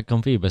تقدر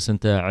تتحكم فيه، بس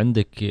انت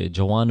عندك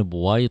جوانب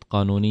وايد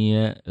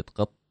قانونيه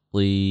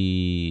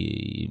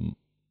تغطي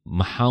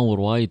محاور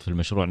وايد في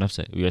المشروع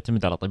نفسه،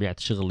 ويعتمد على طبيعه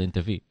الشغل اللي انت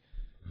فيه.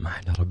 ما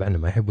احنا ربعنا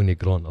ما يحبون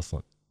يقرون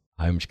اصلا،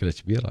 هاي مشكله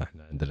كبيره.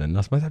 احنا عندنا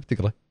الناس ما تحب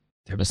تقرا،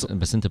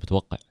 بس انت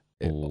بتوقع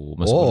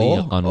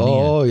ومسؤوليه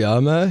قانونيه.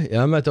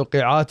 ياما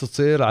توقيعات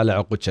تصير على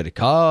عقود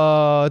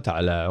شركات،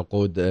 على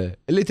عقود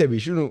اللي تبي.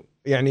 شنو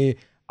يعني؟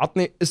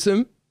 عطني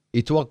اسم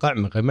يتوقع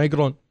من غير ما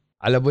يقرون،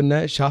 على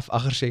بنا شاف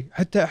اخر شيء.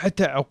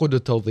 حتى عقود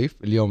التوظيف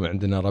اليوم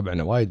عندنا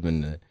ربعنا وايد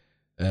من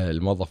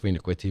الموظفين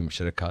الكويتيين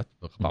بالشركات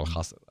بالقطاع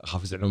الخاص،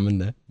 اخاف يزعلون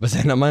منه، بس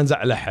احنا ما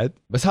نزعل احد.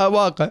 بس هذا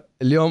واقع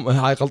اليوم.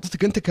 هاي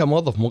غلطتك انت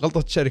كموظف، مو غلطه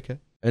الشركه.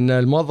 ان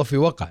الموظف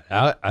يوقع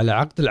على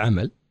عقد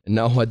العمل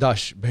انه هو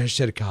داش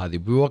بهالشركه هذه،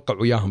 بيوقع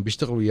وياهم،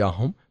 بيشتغل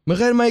وياهم من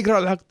غير ما يقرا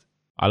العقد.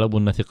 على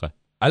بنا ثقه،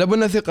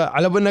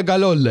 على بنا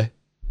قالوا له،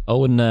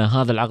 او ان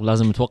هذا العقد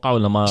لازم يتوقع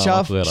ولا ما.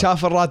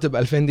 شاف الراتب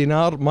 2000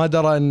 دينار، ما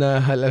درى ان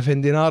هال 2000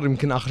 دينار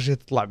يمكن اخر شيء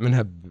تطلع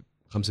منها ب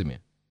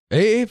 500.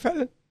 اي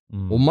فعلا.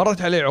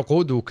 ومرت عليه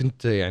عقود،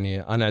 وكنت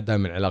يعني انا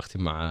دائما علاقتي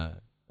مع،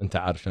 انت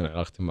عارف شنو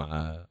علاقتي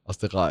مع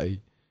اصدقائي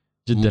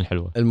جدا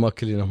حلوه،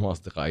 الموكلين هم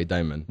اصدقائي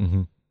دائما.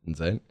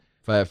 زين،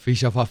 ففي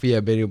شفافيه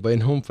بيني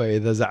وبينهم،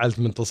 فاذا زعلت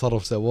من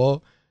تصرف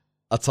سووه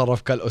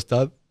اتصرف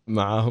كالاستاذ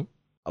معاهم،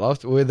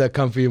 عرفت؟ واذا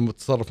كان في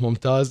تصرف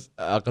ممتاز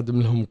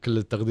اقدم لهم كل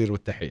التقدير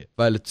والتحيه.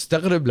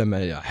 فتستغرب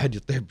لما احد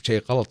يطيح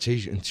بشيء غلط،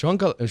 شيء انت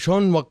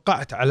شلون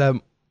وقعت على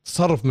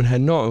تصرف من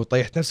هالنوع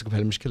وطيحت نفسك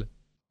بهالمشكله.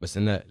 بس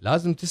انه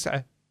لازم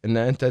تسعى ان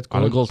انت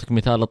تكون، على قولتك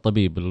مثال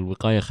الطبيب،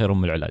 الوقايه خير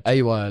من العلاج.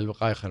 ايوه،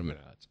 الوقايه خير من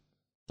العلاج.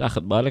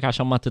 تاخذ بالك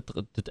عشان ما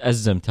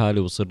تتأزم تالي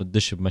وتصير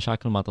تدش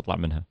بمشاكل ما تطلع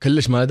منها.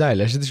 كلش ما له داعي،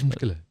 ليش تدش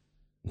مشكله؟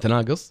 انت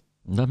ناقص؟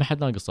 لا ما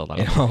حد ناقص طبعا.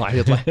 ما راح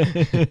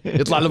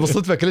يطلع له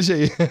بالصدفه كل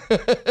شيء.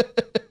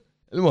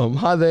 المهم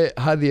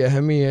هذه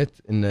اهميه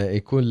انه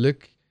يكون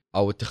لك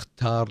او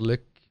تختار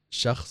لك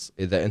شخص،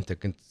 اذا انت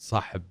كنت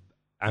صاحب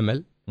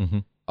عمل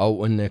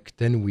او انك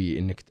تنوي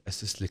انك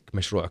تاسس لك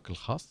مشروعك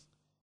الخاص.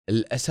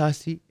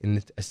 الاساسي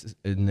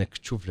انك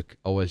تشوف لك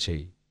اول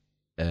شيء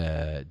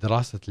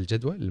دراسه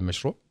الجدوى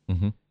للمشروع.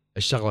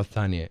 الشغله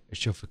الثانيه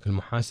تشوف لك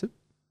المحاسب،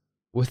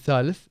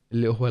 والثالث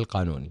اللي هو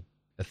القانوني.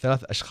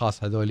 الثلاث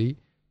اشخاص هذولي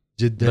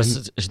جدا.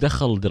 بس ايش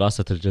دخل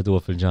دراسه الجدوى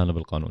في الجانب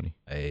القانوني؟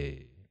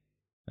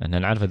 احنا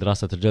نعرف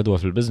دراسه الجدوى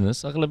في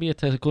البزنس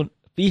اغلبيتها تكون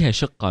فيها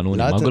شق قانوني،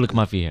 ما اقول لك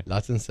ما فيها. لا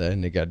تنسى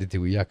ان قاعدتي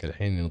وياك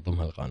الحين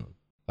ينظمها القانون.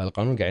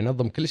 فالقانون قاعد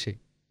ينظم كل شيء،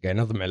 قاعد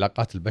ينظم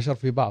علاقات البشر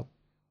في بعض،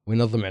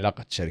 وينظم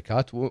علاقات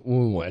الشركات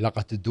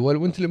وعلاقات الدول،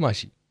 وانت اللي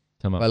ماشي.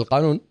 تمام.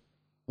 فالقانون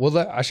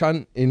وضع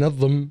عشان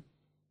ينظم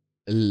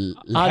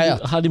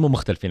الحياه. هذه مو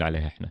مختلفين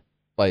عليها احنا.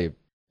 طيب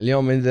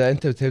اليوم اذا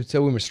انت تبي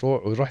تسوي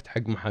مشروع ورحت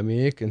حق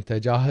محاميك، انت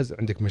جاهز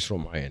عندك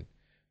مشروع معين،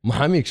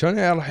 محاميك شلون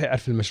راح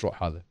يعرف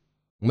المشروع هذا؟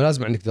 مو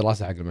لازم عندك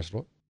دراسه حق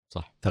المشروع؟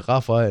 صح.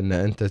 ثقافه ان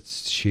انت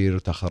تستشير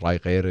وتاخذ راي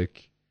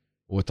غيرك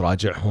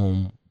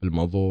وتراجعهم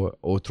بالموضوع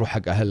وتروح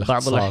حق اهل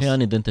الاختصاص. بعض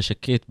الاحيان اذا انت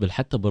شكيت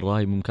حتى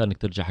بالراي بامكانك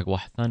ترجع حق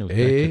واحد ثاني وتتاكد.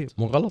 ايه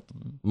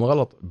مو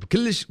غلط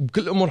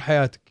بكل امور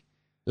حياتك.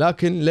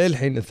 لكن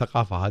للحين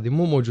الثقافه هذه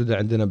مو موجوده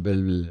عندنا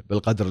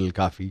بالقدر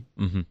الكافي.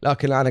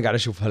 لكن انا قاعد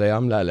اشوف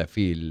هالايام لا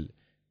في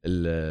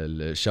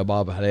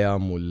الشباب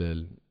هالايام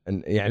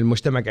يعني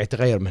المجتمع قاعد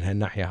يتغير من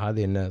هالناحيه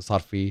هذه، انه صار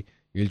في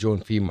يلجون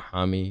في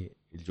محامي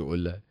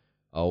يلجؤون له،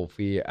 او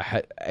في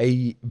احد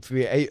اي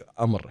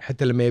امر.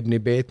 حتى لما يبني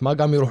بيت ما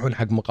قام يروحون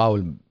حق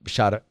مقاول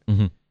بالشارع،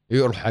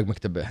 يروح حق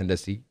مكتب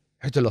هندسي.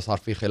 حتى لو صار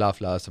في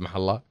خلاف لا سمح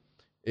الله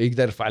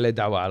يقدر يرفع عليه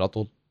دعوه على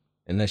طول،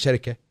 انه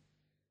شركه،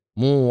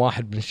 مو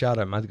واحد من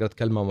الشارع ما تقدر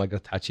تكلمه ما تقدر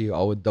تحاكيه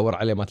او تدور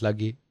عليه ما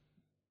تلاقيه،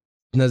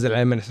 تنزل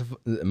عليه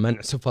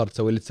منع سفر،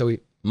 تسوي اللي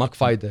تسوي ماك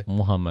فايده.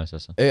 مهمه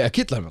اساسا. ايه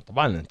اكيد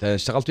طبعا انت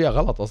اشتغلت وياه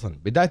غلط اصلا،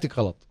 بدايتك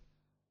غلط،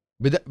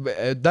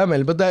 دائما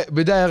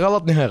بدايه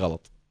غلط نهايه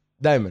غلط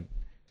دائما.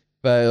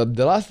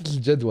 فدراسه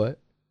الجدوى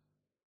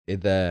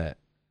اذا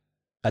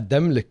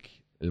قدم لك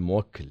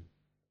الموكل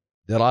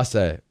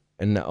دراسه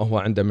انه هو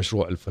عنده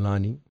مشروع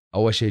الفلاني،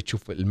 اول شيء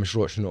تشوف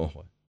المشروع شنو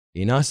هو،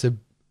 يناسب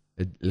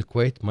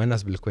الكويت ما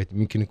يناسب الكويت،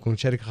 ممكن يكون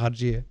شركه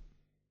خارجيه.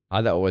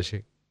 هذا اول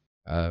شيء.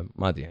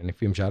 ما ادري يعني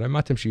في مشاريع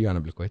ما تمشي ويانا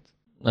بالكويت.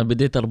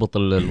 بديت اربط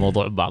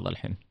الموضوع ببعض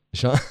الحين.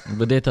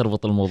 بديت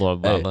اربط الموضوع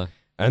ببعضه.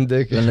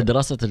 عندك لان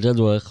دراسه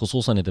الجدوى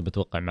خصوصا اذا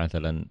بتوقع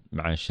مثلا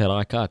مع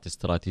شراكات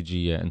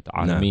استراتيجيه انت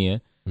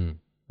عالميه، نعم.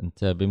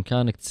 انت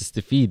بامكانك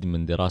تستفيد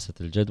من دراسه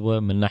الجدوى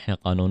من ناحيه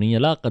قانونيه،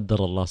 لا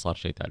قدر الله صار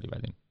شيء تالي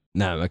بعدين.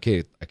 نعم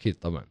اكيد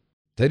طبعا.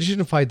 تدري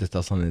شنو فائدته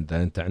اصلا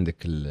اذا انت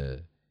عندك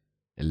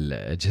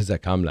الاجهزه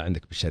كامله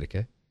عندك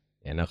بالشركه؟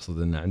 يعني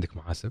اقصد ان عندك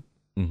محاسب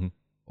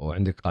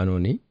وعندك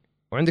قانوني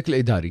وعندك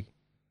الاداري،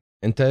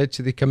 انت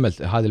كذي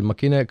كملت هذه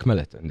الماكينه،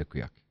 كملت عندك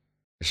وياك.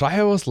 ايش راح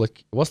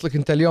يوصلك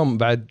انت اليوم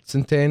بعد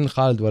سنتين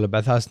خالد ولا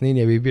بعد 3 سنين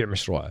يبي يبيع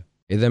مشروعه؟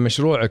 اذا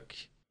مشروعك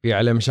في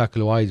عليه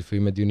مشاكل وايد، في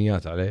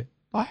مديونيات عليه،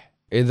 طاح.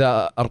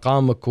 اذا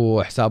ارقامك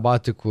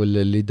وحساباتك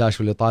واللي داش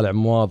واللي طالع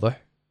مو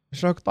واضح،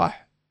 مشروعك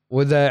طاح.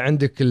 واذا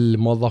عندك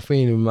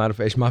الموظفين وما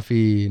اعرف ايش، ما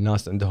في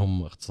ناس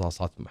عندهم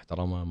اختصاصات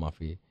محترمه، ما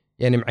في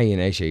يعني معين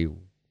اي شيء.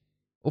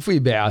 وفي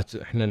بيعات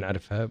احنا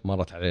نعرفها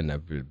مرت علينا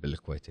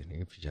بالكويت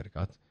هنا في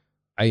شركات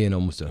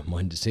عينوا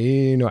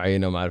مهندسين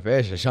وعينوا ما اعرف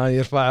ايش عشان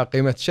يرفع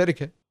قيمه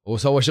الشركه،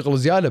 وسوى شغل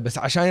زياده بس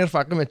عشان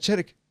يرفع قيمه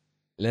الشركه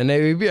لانه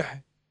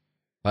يبيعها.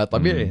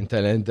 فطبيعي انت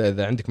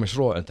اذا عندك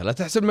مشروع انت لا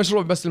تحسب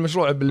مشروع بس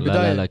المشروع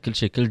بالبدايه، لا كل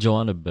شيء كل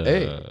جوانب.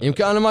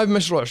 يمكن انا ما ابي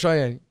مشروع شو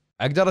يعني،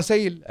 اقدر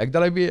اسيل،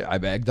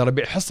 اقدر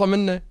ابيع حصه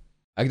منه،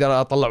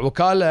 اقدر اطلع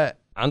وكاله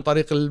عن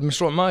طريق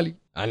المشروع مالي.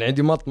 انا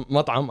عندي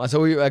مطعم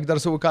اقدر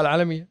اسوي وكاله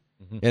عالميه.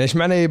 يعني ايش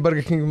معنى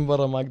برجر كينج من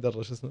برا ما اقدر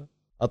شو اسمه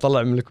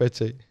اطلع من الكويت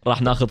شيء؟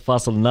 راح ناخذ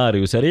فاصل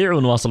ناري وسريع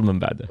ونواصل من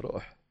بعده.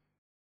 روح.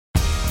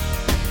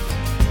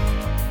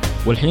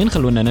 والحين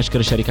خلونا نشكر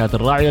الشركات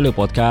الراعية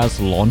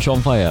لبودكاست لونش اون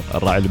فاير: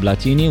 الراعي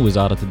البلاتيني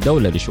وزارة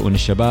الدولة لشؤون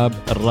الشباب،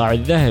 الراعي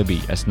الذهبي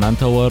أسنان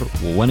تاور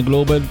وون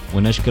جلوبال،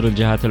 ونشكر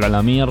الجهات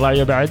الإعلامية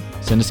الراعية بعد: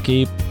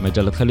 سنسكيب،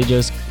 مجلة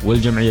خليجسك،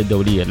 والجمعية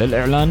الدولية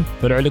للإعلان،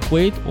 فرع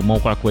الكويت،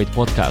 وموقع كويت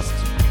بودكاست.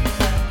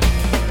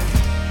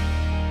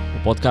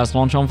 وبودكاست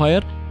لونش اون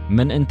فاير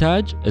من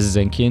إنتاج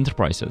الزنكي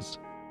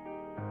انتربرايزز.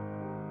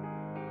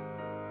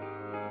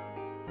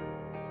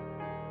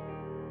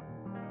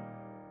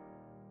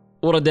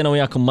 وردنا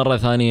وياكم مرة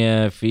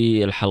ثانية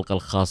في الحلقة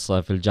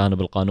الخاصة في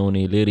الجانب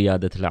القانوني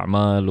لريادة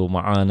الأعمال،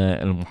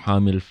 ومعانا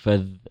المحامي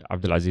الفذ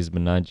عبد العزيز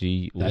بن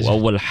ناجي،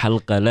 وأول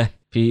حلقة له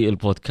في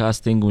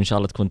البودكاستينج، وإن شاء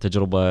الله تكون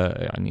تجربة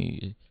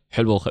يعني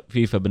حلوة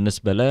وخفيفة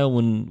بالنسبة له،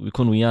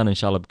 ويكون ويانا إن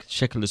شاء الله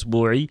بشكل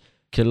أسبوعي.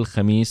 كل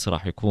خميس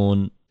راح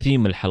يكون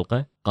ثيم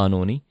الحلقة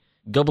قانوني.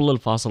 قبل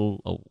الفاصل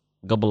أو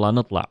قبل لا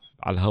نطلع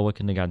على الهواء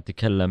كنا قاعد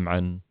نتكلم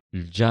عن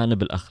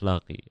الجانب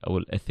الأخلاقي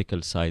أو الethical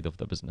side of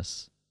the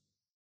business.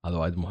 هذا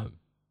وايد مهم،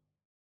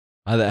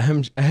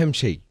 هذا أهم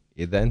شيء.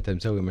 إذا أنت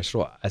مسوي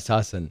مشروع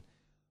أساساً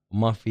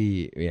وما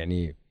في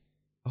يعني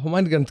هو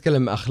ما نقدر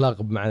نتكلم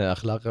أخلاق بمعنى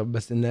أخلاق،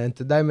 بس إن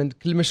أنت دائماً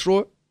كل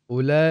مشروع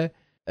ولا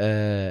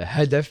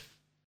هدف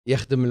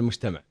يخدم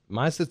المجتمع.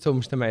 ما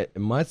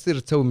تصير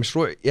تسوي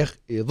مشروع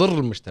يضر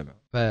المجتمع.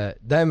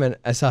 فدائماً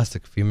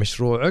أساسك في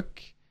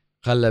مشروعك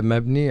خله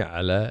مبني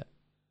على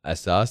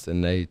أساس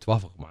إنه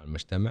يتوافق مع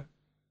المجتمع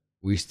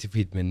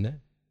ويستفيد منه،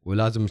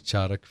 ولازم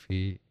تشارك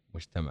في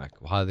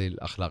مجتمعك. وهذه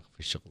الأخلاق في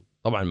الشغل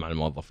طبعا مع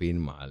الموظفين،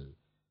 مع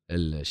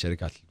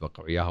الشركات اللي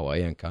توقع وياها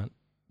وايا كان،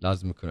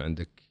 لازم يكون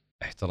عندك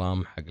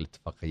احترام حق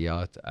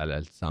الاتفاقيات، على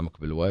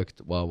التزامك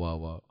بالوقت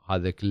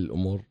هذا كل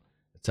الامور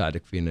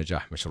تساعدك في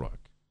نجاح مشروعك،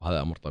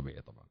 وهذا امر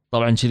طبيعي.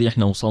 طبعا كذي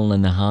احنا وصلنا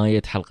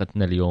نهاية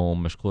حلقتنا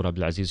اليوم. مشكور عبد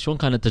العزيز. شلون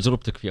كانت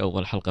تجربتك في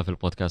اول حلقة في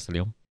البودكاست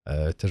اليوم؟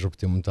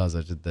 تجربتي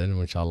ممتازة جدا،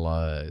 وان شاء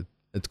الله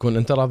تكون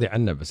انت راضي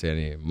عنه. بس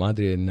يعني ما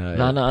ادري ان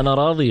لا انا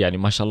راضي يعني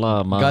ما شاء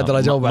الله. ما قادر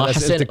اجاوب على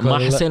اسئلتك.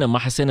 ما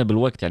حسينا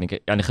بالوقت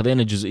يعني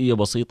خذينا جزئيه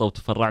بسيطه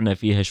وتفرعنا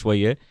فيها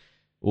شويه،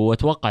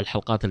 واتوقع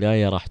الحلقات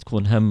الجايه راح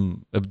تكون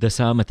هم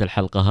بدسامه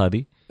الحلقه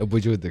هذه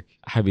بوجودك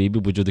حبيبي،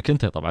 بوجودك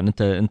انت. طبعا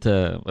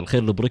انت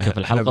الخير البركه في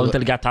الحلقه، وانت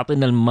اللي قاعد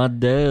تعطينا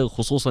الماده،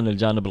 خصوصا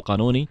الجانب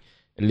القانوني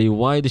اللي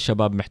وايد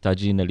الشباب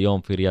محتاجين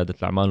اليوم في ريادة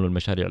الأعمال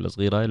والمشاريع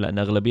الصغيرة، لأن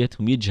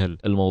أغلبيتهم يجهل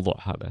الموضوع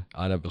هذا.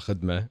 أنا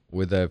بالخدمة،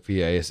 وإذا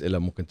في أي أسئلة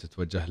ممكن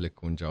تتوجه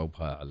لك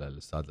ونجاوبها على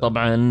الأستاذ.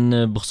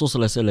 طبعا بخصوص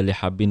الأسئلة اللي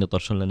حابين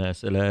يطرشون لنا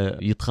أسئلة،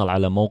 يدخل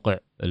على موقع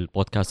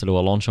البودكاست اللي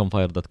هو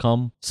launchonfire.com/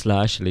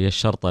 اللي هي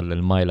الشرطة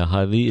المايلة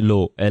هذه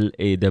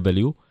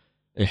LAW،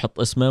 يحط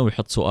اسمه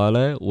ويحط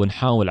سؤاله،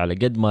 ونحاول على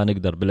قد ما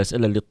نقدر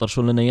بالأسئلة اللي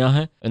تطرشون لنا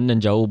إياها إن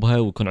نجاوبها،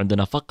 ويكون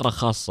عندنا فقرة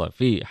خاصة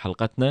في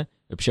حلقتنا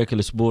بشكل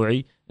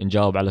أسبوعي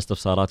نجاوب على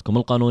استفساراتكم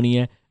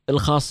القانونية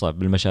الخاصة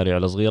بالمشاريع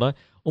الصغيرة.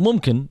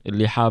 وممكن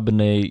اللي حاب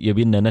إنه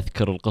يبينا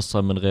نذكر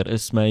القصة من غير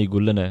اسمه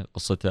يقول لنا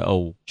قصته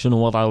أو شنو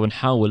وضعه،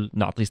 ونحاول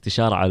نعطي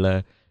استشارة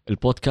على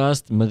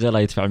البودكاست من غير لا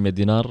يدفع 100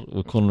 دينار،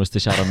 ويكون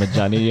الاستشارة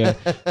مجانية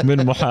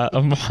من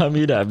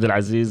محامينا عبد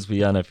العزيز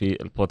ويانا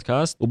في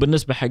البودكاست.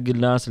 وبالنسبة حق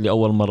الناس اللي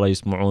أول مرة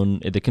يسمعون،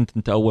 إذا كنت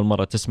أنت أول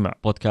مرة تسمع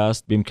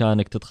بودكاست،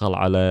 بإمكانك تدخل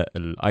على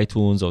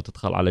الآيتونز أو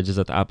تدخل على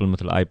أجهزة آبل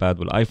مثل الآيباد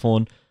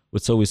والآيفون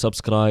وتسوي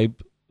سبسكرايب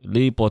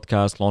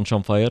لبودكاست لونش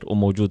اون فاير،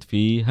 وموجود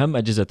فيه هم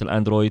أجهزة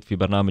الأندرويد في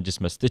برنامج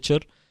اسمه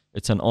ستيتشر.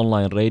 It's an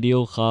online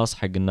radio خاص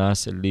حق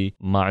الناس اللي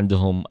ما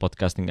عندهم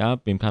بودكاستنج آب،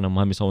 بإمكانهم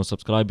هم يسوون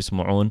سبسكرايب،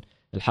 يسمعون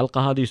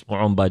الحلقة هذه،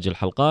 يسمعون باقي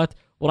الحلقات،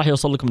 وراح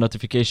يوصل لكم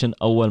نوتيفيكيشن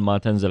أول ما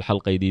تنزل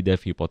حلقة جديدة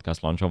في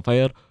بودكاست لونش اون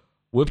فاير.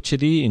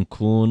 وبكذي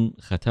نكون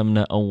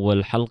ختمنا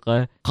أول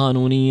حلقة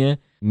قانونية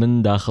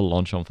من داخل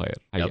لونش اون فاير.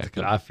 يعطيك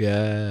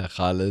العافية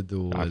خالد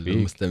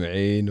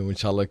والمستمعين، وإن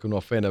شاء الله يكون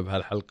وفينا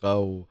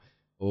بهالحلقة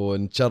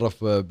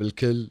ونتشرف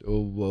بالكل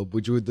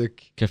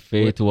وبوجودك.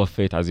 كفيت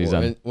ووفيت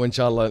عزيزان، وإن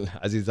شاء الله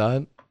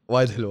عزيزان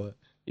وايد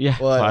حلوة.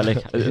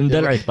 عليك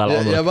ندلعك طال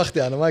عمرك يا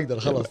بختي أنا ما أقدر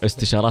خلاص.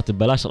 استشارات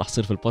ببلاش راح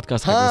تصير في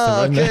البودكاست حق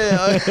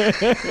مستمعينا.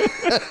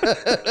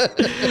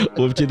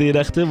 وبكذي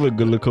نختم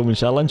ونقول لكم إن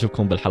شاء الله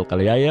نشوفكم بالحلقة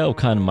الجاية.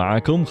 وكان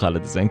معاكم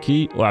خالد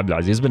الزنكي وعبد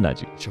العزيز بن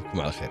ناجي.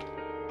 نشوفكم على خير.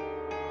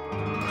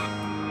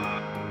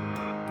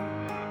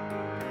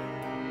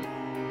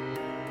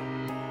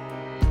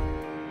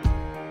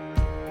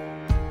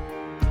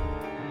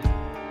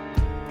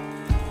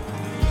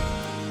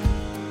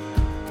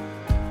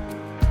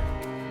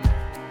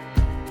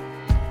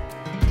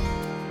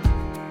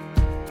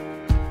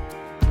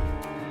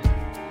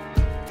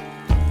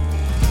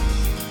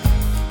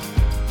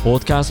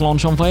 بودكاست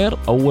لونش اون فاير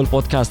أول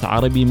بودكاست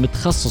عربي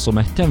متخصص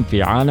ومهتم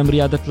في عالم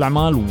ريادة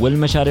الأعمال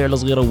والمشاريع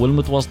الصغيرة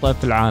والمتوسطة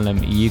في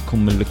العالم، يجيكم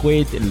من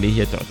الكويت اللي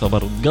هي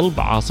تعتبر قلب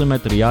عاصمة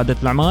ريادة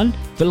الأعمال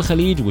في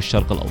الخليج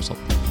والشرق الأوسط.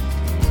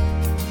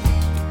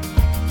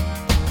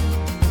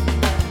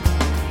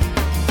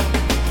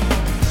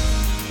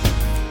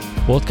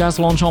 بودكاست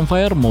لونش اون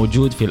فاير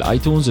موجود في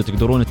الايتونز،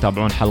 وتقدرون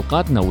تتابعون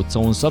حلقاتنا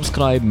وتسوون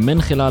سبسكرايب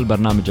من خلال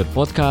برنامج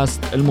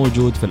البودكاست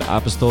الموجود في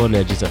الاب ستور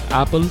لاجهزة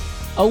ابل،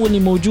 أو اللي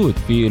موجود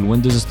في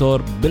الويندوز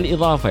ستور،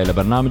 بالإضافة إلى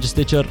برنامج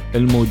ستيتشر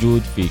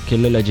الموجود في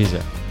كل الأجهزة،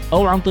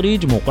 أو عن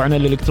طريق موقعنا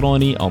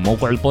الإلكتروني أو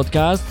موقع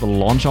البودكاست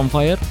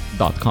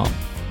launchonfire.com.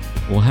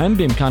 وهم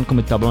بإمكانكم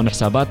تتابعون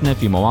حساباتنا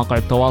في مواقع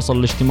التواصل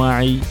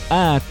الاجتماعي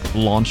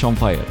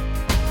 @launchonfire.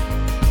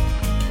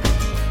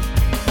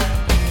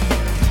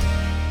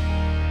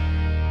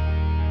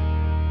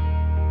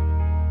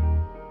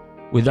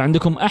 وإذا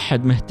عندكم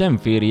أحد مهتم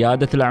في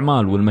ريادة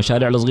الأعمال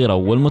والمشاريع الصغيرة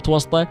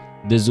والمتوسطة،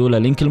 دزوا له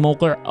لينك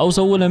الموقع أو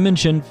سووا له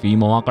منشن في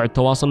مواقع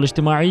التواصل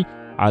الاجتماعي،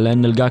 على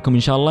أن نلقاكم إن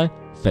شاء الله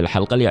في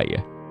الحلقة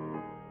الجاية.